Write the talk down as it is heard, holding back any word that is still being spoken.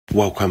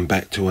Welcome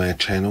back to our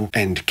channel.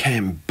 And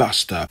can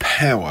Buster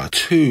power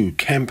 2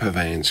 camper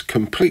vans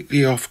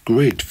completely off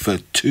grid for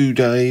 2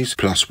 days?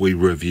 Plus we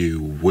review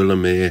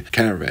Willowmere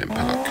Caravan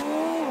Park.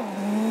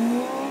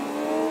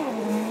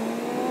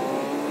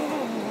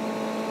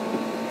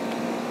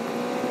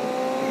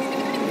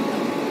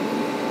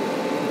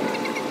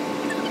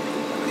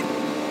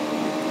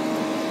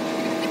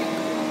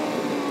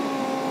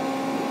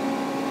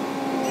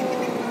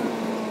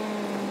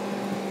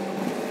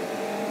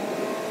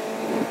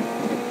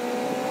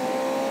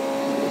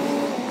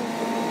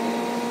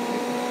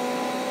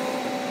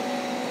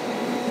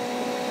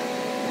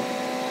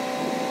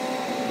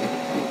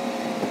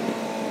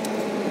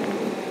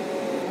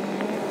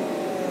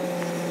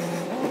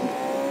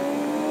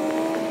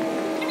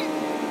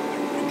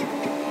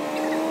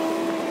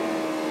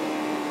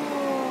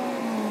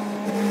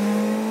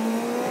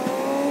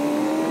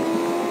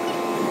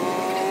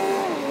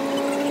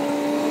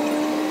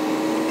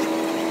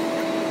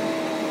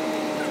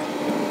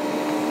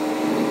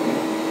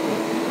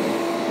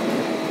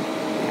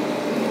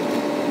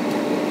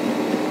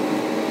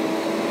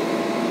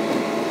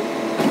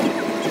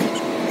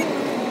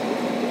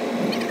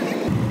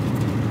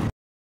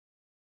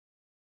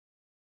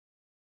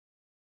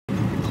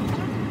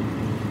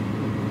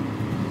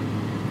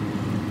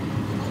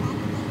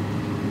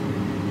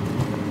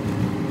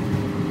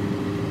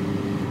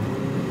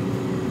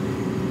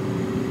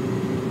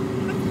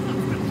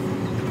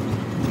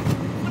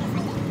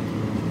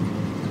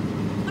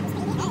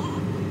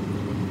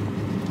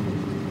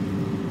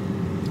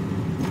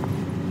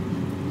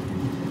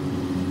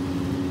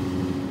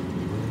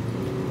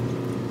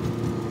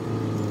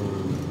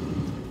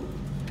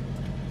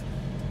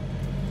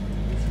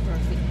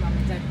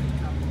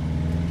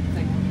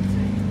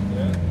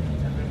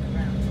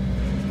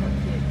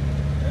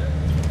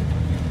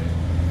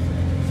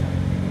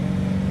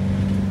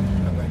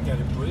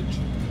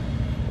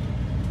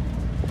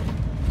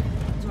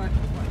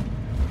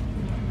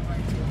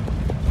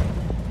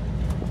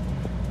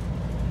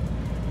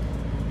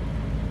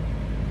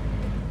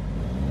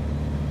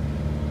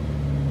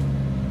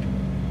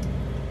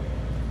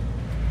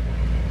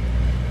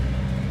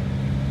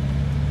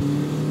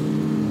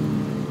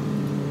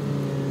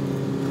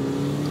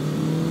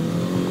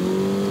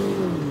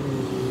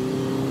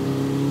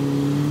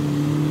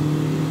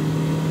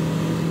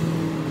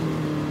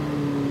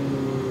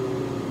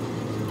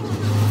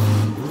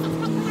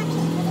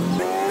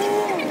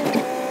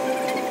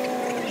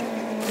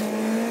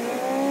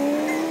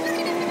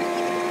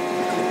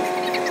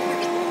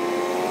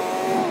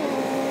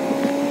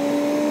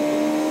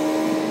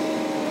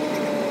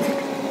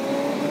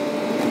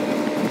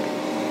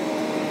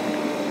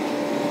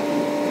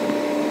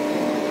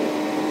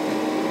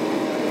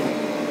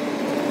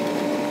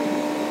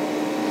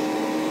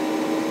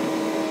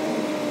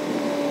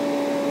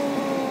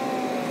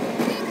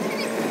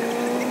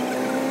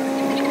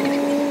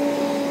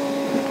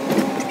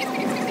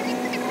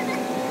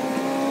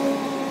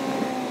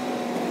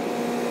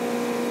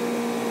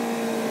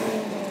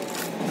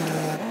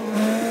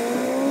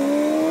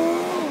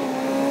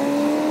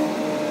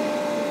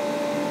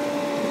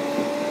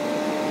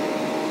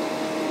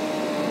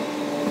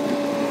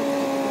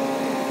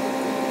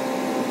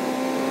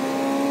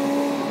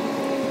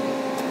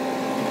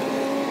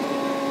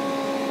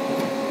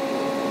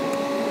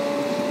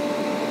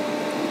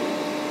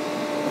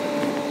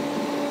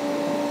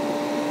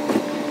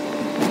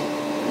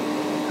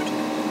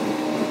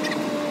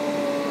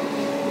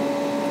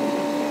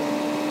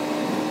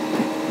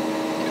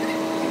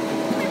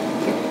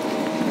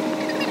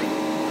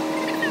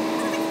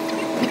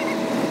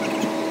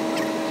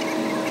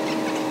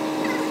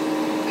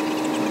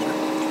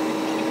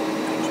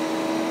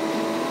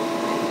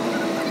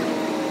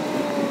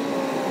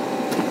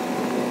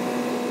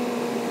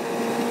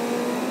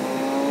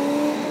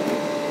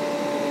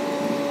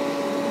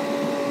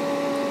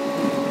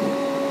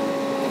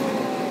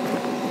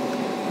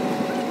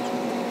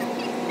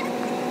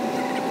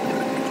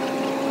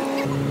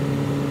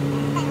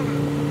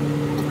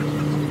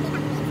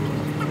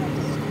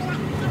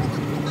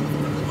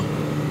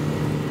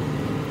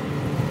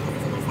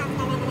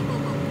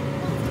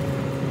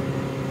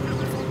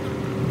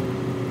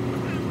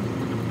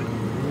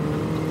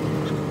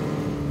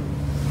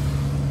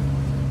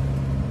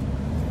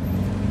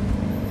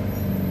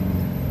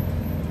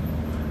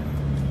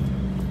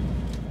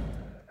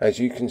 As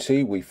you can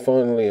see, we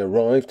finally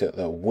arrived at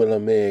the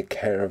Willowmere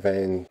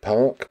Caravan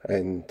Park,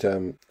 and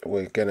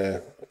we're going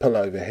to pull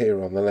over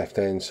here on the left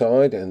hand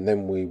side, and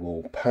then we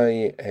will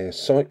pay our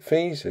site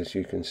fees. As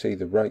you can see,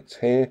 the rates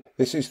here.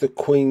 This is the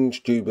Queen's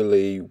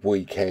Jubilee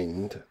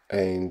weekend,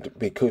 and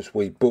because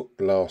we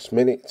booked last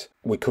minute,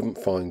 we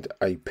couldn't find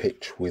a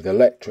pitch with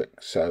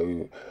electric,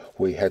 so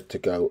we had to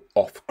go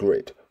off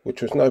grid,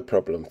 which was no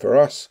problem for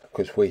us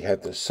because we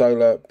had the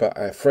solar. But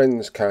our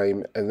friends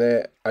came and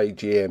their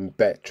AGM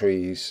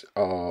batteries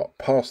are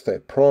past their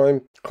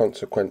prime,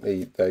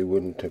 consequently they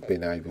wouldn't have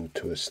been able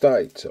to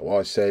stay. So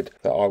I said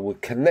that I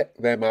would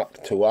connect them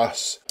up to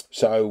us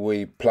So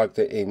we plugged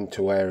it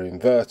into our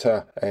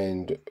inverter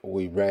and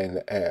we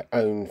ran our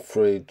own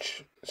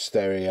fridge,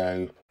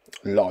 stereo,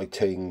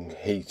 lighting,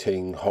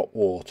 heating, hot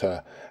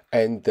water,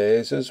 and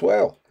theirs as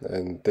well.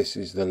 And this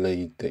is the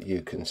lead that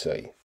you can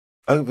see.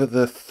 Over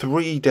the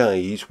 3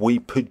 days we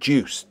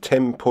produced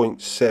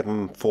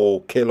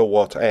 10.74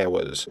 kilowatt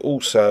hours.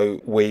 Also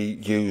we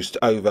used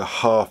over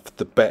half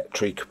the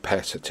battery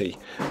capacity.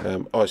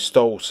 I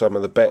stole some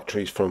of the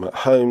batteries from at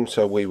home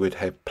so we would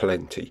have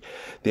plenty.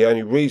 The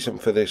only reason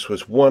for this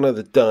was one of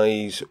the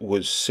days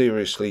was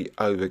seriously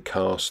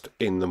overcast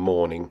in the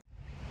morning.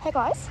 Hey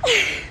guys,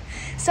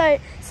 so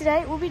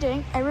today we'll be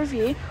doing a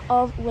review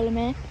of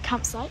Willowmere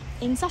campsite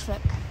in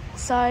Suffolk.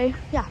 So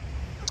yeah.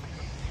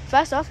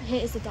 First off,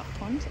 here is the duck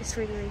pond. It's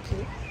really, really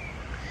cute.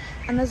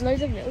 And there's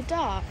loads of little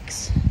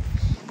ducks.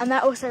 And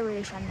they're also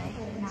really friendly.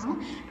 Now,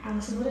 and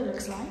this is what it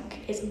looks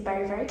like. It's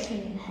very, very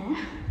clean in here.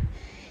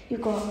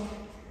 You've got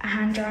a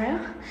hand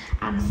dryer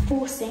and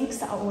 4 sinks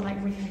that are all like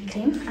really, really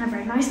clean and a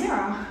very nice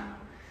mirror.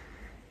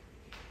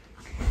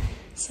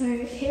 So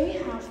here we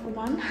have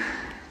 1,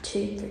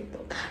 2, 3,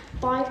 4,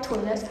 5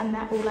 toilets, and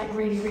they're all like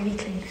really, really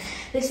clean.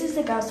 This is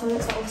the girls'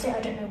 toilets. So obviously I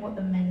don't know what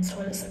the men's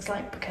toilets looks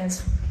like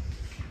because,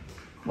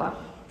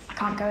 well, I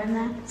can't go in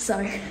there,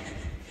 so.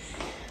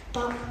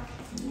 But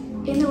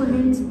in the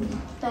women's,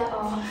 there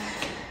are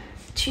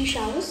 2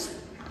 showers,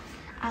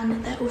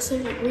 and they're also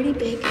like really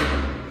big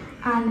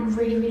and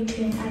really, really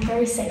clean and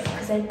very safe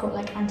because they've got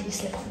like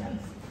anti-slip on them.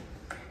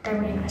 They're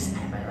really nice in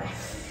here, by the way.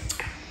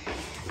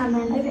 And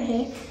then over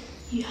here,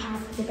 you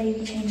have the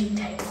baby changing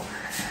table,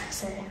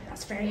 so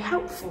that's very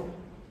helpful.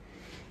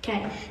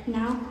 Okay,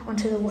 now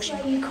onto the washing.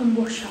 Where you can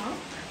wash up.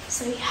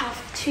 So you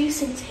have 2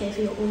 sinks here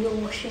for all your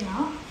washing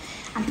up.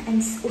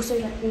 And also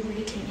like all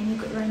really clean, and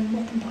you've got your own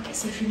mop and bucket,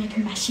 so if you make a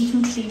mess you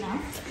can clean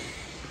up.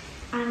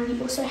 And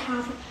you also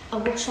have a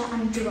washer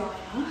and dryer.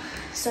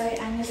 So,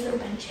 and there's a little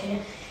bench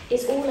here.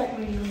 It's all like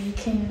really, really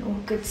clean and all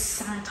good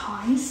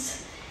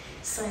sanitised.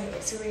 So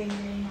it's really,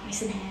 really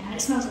nice in here, and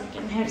it smells really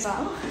good in here as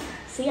well.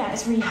 So yeah,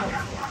 it's really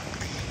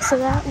helpful. So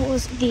that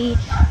was the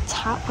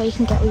tap where you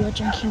can get all your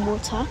drinking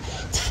water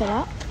to fill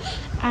up,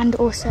 and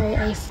also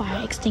a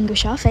fire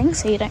extinguisher thing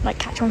so you don't like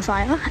catch on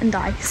fire and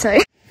die. So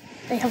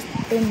they have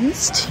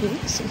bins too,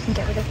 so you can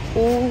get rid of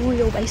all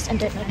your waste and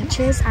don't make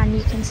benches, and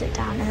you can sit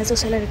down, and there's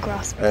also a load of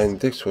grass. And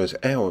this was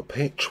our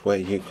pitch, where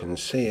you can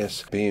see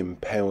us being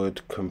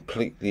powered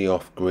completely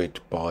off grid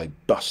by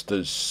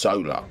Buster's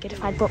Solar.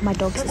 If I brought my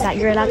dogs, is that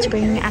you're allowed to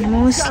bring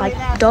animals like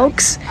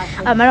dogs.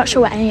 I'm not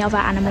sure what any other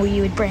animal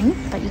you would bring,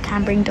 but you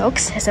can bring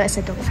dogs. So it's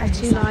a dog. I have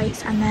 2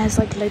 lights, and there's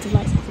like loads of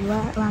lights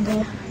everywhere around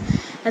here.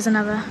 There's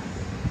another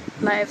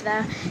light over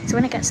there, so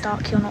when it gets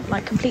dark you're not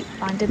like completely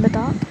blind in the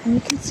dark and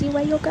you can see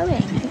where you're going. I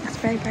think that's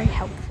very, very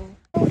helpful.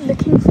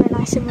 Looking for a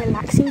nice and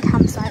relaxing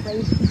campsite where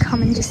you can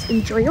come and just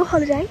enjoy your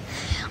holiday,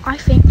 I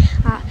think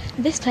that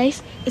this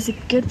place is a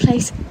good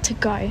place to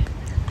go,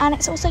 and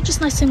it's also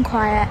just nice and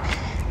quiet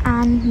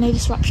and no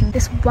disruption.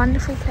 This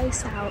wonderful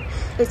place out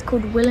is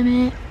called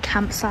Willowmere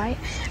Campsite,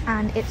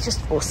 and it's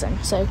just awesome,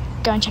 so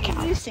go and check it out.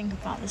 What do you think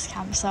about this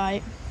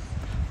campsite?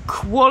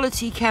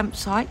 Quality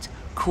campsite,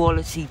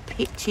 quality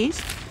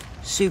pitches,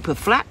 super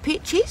flat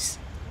pitches,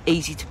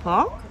 easy to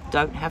park,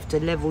 don't have to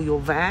level your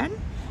van,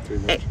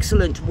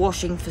 excellent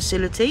washing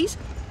facilities,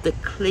 the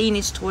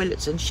cleanest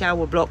toilets and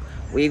shower block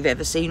we've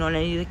ever seen on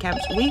any of the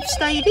camps we've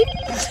stayed in.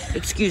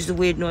 Excuse the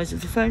weird noise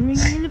of the phone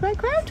ringing in the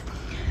background.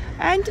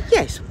 And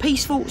yes,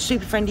 peaceful,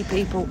 super friendly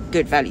people,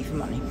 good value for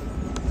money.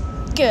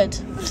 Good.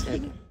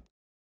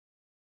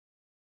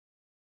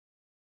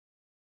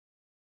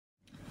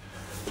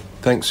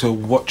 Thanks for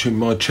watching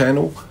my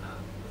channel.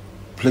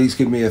 Please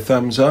give me a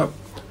thumbs up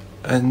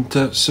and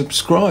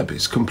subscribe.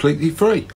 It's completely free.